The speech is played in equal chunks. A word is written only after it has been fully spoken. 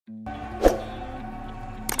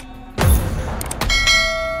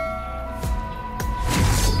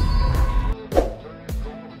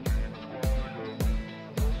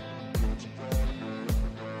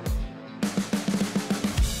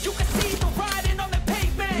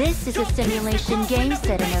This is a simulation game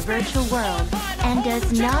set in a virtual world and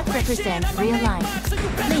does not represent real life.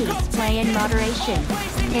 Please play in moderation,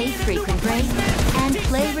 take frequent breaks, and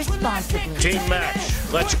play responsibly. Team match,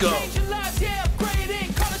 let's go.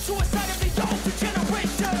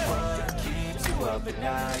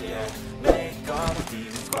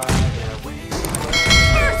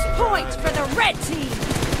 First point for the red team!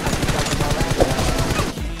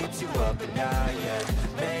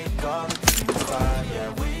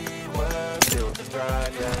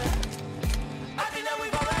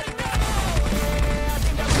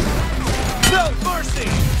 No mercy!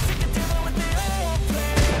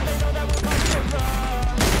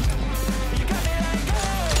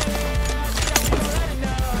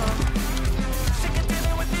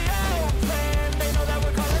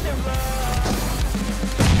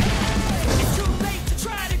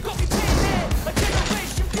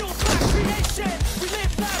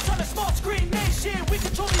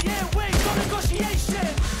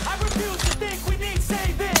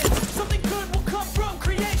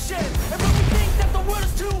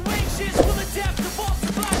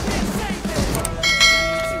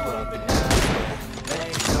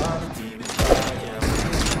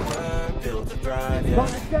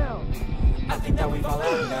 I think that we've all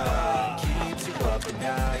had enough. Keeps you up at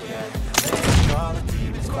night, yeah. Make all the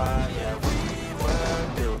demons quiet, yeah. We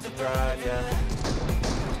were built to thrive, yeah.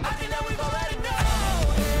 I think that we've all had enough.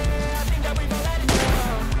 Yeah, I think that we've all had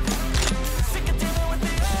enough. Sick of dealing with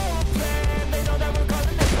the old plan. They know that we're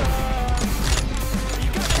calling it wrong. You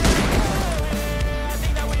got me, yeah, I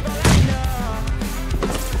think that we've all had enough.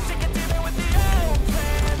 Sick of dealing with the old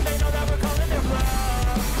plan. They know that we're calling it wrong.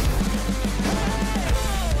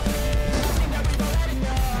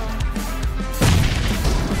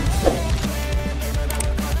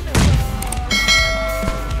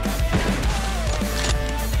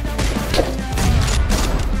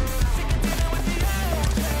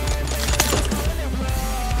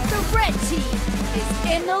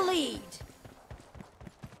 In the lead.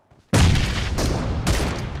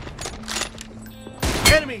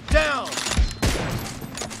 Enemy down!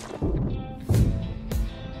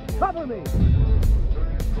 Cover me!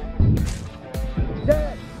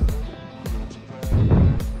 Dead!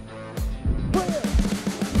 Clear!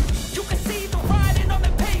 You can see the riding on the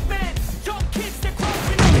pavement. Young kids, they're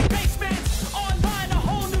crawling in the basements. Online, a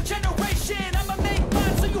whole new generation. I'ma make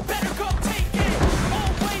mine, so you better go take it.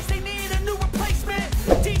 Always, they need a new replacement.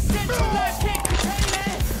 Decentralized, can't contain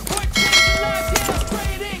it. We're changing lives, yeah, it's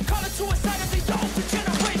grading. Call it suicide of the older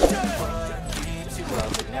generation. What keeps you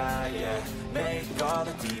up at night, yeah. Make all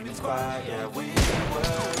the demons quiet, yeah. We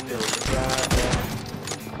were built to thrive,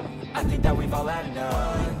 yeah. I think that we've all had enough.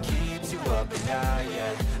 What keeps you up at night,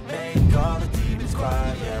 yeah. Make all the demons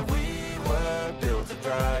quiet, yeah. We were built to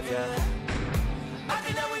thrive, yeah. I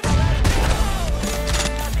think that we've all had enough.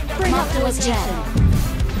 Yeah, I think that Bring up the location.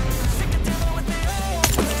 sick of dealing with the old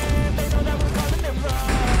plan. They know that we're calling it wrong.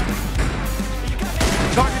 You got me.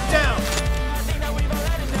 Target down! I think that we've all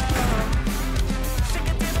had enough. Sick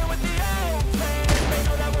of dealing with the old plan. They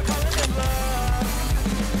know that we're calling it wrong.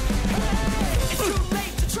 It's too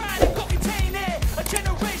late to try to go contain it. A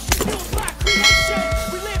generation fueled by creation.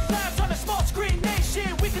 We live lives on a small screen nation.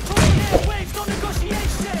 We control the airwaves, no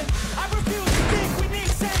negotiation. I refuse to think we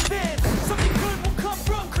need saving. Something good will come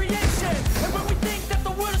from creation. And when we think that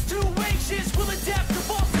the world is too anxious, we'll adapt to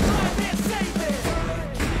both survive and save it.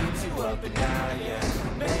 Keeps you up at night, yeah.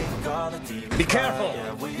 Make all the demons Be careful!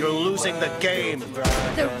 You're losing the game.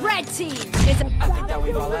 The red team is I think that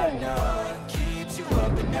we've all had enough. Keeps you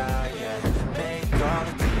up at night, yeah. Make all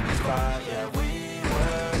the demons quiet, yeah. We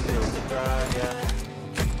were built to thrive, yeah.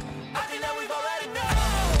 I think that we've all had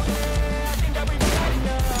enough. Yeah, I think that we've all had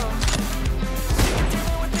enough. Sick of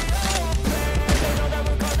dealing with the old plan. They know that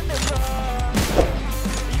we're calling it wrong.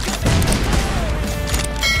 You got me, yeah,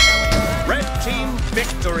 I think that we've all had Red team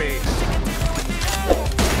victory! sick of dealing with the old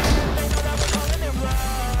plan. They know that we're calling it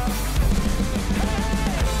wrong.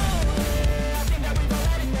 I think that we've all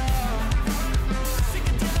had enough. Sick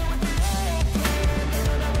of dealing with the old plan. They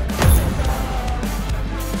know that we're calling it wrong.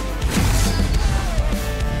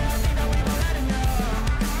 I think that we've all had enough.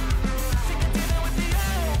 Sick of dealing with the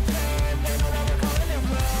old plan. They know that we're calling it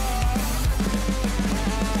wrong.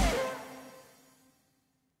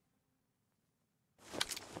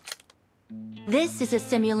 This is a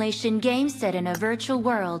simulation game set in a virtual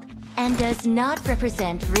world and does not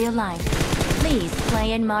represent real life. Please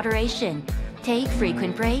play in moderation, take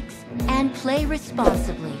frequent breaks, and play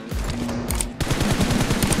responsibly.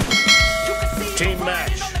 Team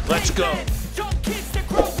match, let's go. Young kids, they're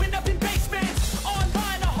growing up in basements.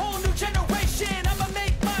 Online, a whole new generation. I'ma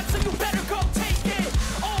make mine, so you better go take it.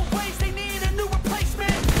 Always, they need a new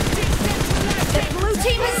replacement. The blue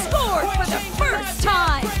team has scored for the first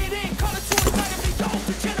time.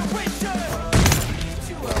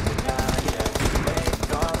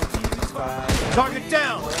 Target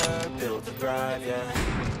down. Built to thrive, yeah.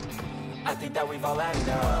 I think that we've all had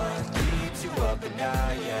enough. Keeps you up at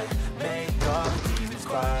night, yeah. Make all the demons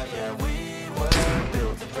quiet, yeah. We were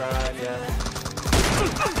built to thrive, yeah. I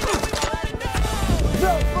think that we've all had enough.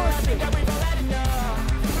 No I mercy. think that we've all had enough.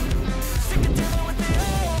 Sick of dealing with the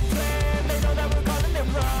old plan. They know that we're calling it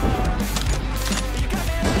wrong. You got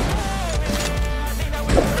me like, I think that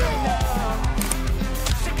we've all had enough.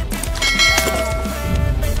 Sick of dealing with the old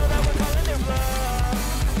plan. They know that we're calling it wrong.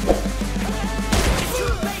 It's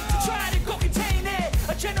too late to try to go contain it.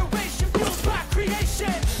 A generation fueled by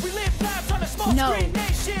creation. We live lives on a small screen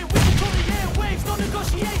nation. We control the airwaves, no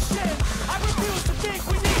negotiation. I refuse to think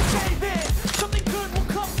we need saving. Something good will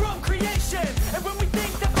come from creation. And when we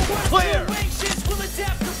think that the world's Clear. too anxious, we'll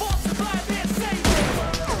adapt, evolve, survive, and save it.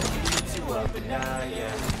 Keeps you up at night,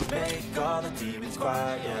 yeah. Make all the demons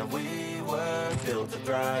quiet, yeah. We were built to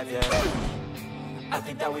thrive, yeah. I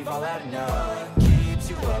think that we've all had enough. Keeps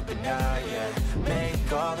you up at night, yeah.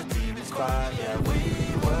 Make all the demons quiet, yeah.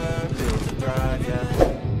 We were built to thrive, yeah.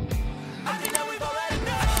 I think that we've all had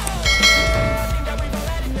enough. I think that we've all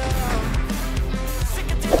had enough. Sick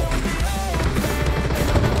of dealing with the old plan. They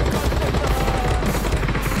know that we're calling it wrong.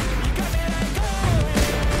 You got me like,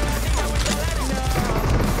 I think that we've all had enough.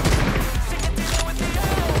 Sick of dealing with the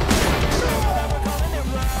old plan. They know that we're calling it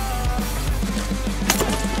wrong.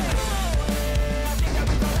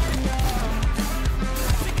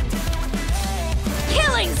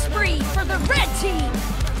 Killing spree for the red team.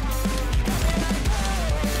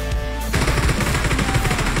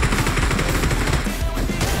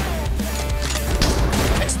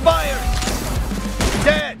 Expired.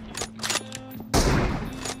 Dead.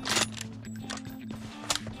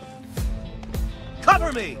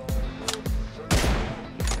 Cover me.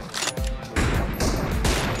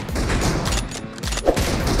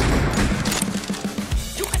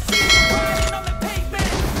 You can see the writing on the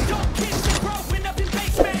pavement. Young kids are growing up in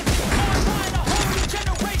basements. Online, a whole new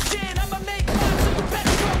generation. I'ma make mine, so you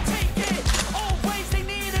better go take it. Always, they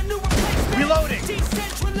need a new replacement. Reloading.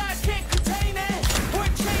 Decentralized, can't contain it.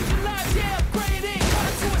 We're changing lives, yeah, upgrading. Got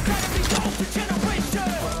a suicide of the older generation.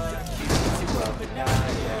 Keeps you up at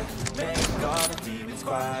night, yeah. Make all the demons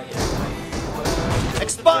quiet, yeah. We were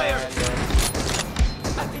Expired.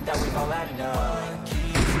 I think that we've all had enough.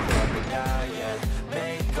 Keeps you up at night, yeah.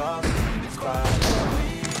 Make all the demons quiet, yeah. We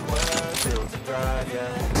were built to thrive,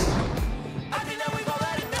 yeah. I think that we've all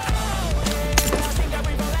had enough. I think that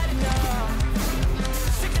we've all had enough.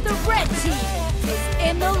 Sick of The red team is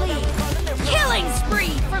in the lead. Killing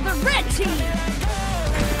spree for the red team.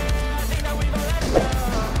 I think that we've all had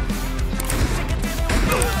enough. Sick of dealing with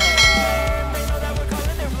the old plan. They know that we're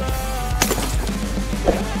calling it wrong.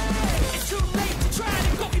 It's too late to try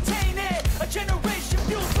to go contain it. A generation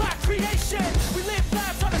fueled by creation. We live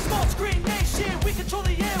lives on a small screen nation. We control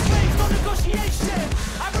the airwaves, no negotiation.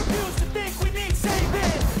 I refuse to think we need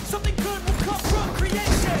saving. Something good will come from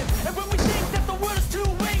creation. And when we think that the world is too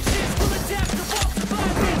anxious, we'll adapt, evolve,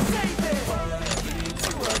 survive, and save it. Keeps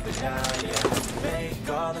you up at night, yeah. Make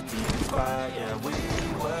all the demons quiet, yeah. We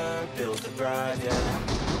were built to thrive, yeah.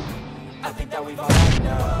 I think that we've all had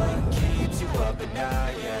enough. Keeps you up at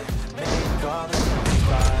night, yeah. Make all the demons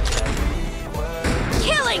quiet, yeah. We were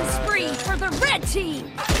Killing spree for the red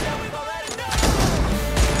team. I think that we've all had enough.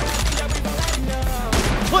 I think that we've all had enough.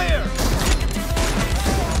 Clear.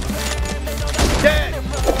 Dead.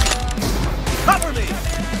 Cover me. I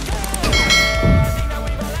think that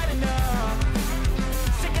we've all had enough.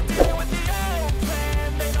 Sick of dealing with the old plan.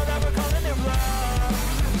 They know that we're calling it wrong.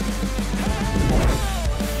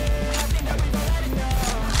 I think that we've all had enough.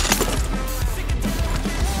 Sick of dealing with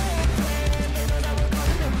the old plan. They know that we're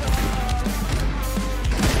calling it wrong.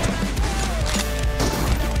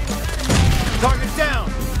 Target down.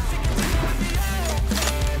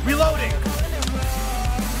 Reloading.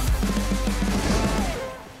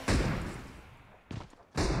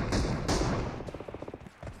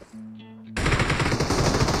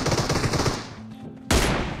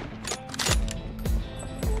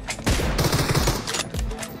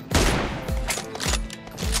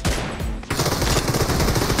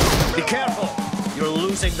 Be careful. You're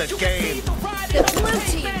losing the game. The blue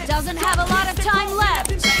team doesn't have a lot of time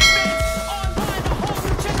left.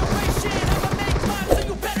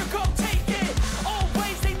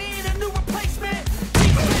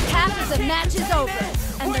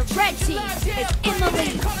 is in the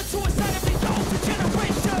lead.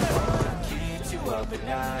 Keep you up at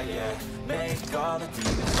night, yeah. Make all the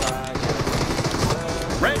demons cry,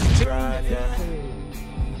 yeah. Red Words team. drive, yeah.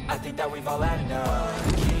 I think that we've all had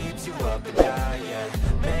enough. Keeps you up at night, yeah.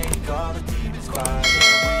 Make all the demons cry,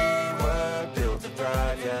 yeah.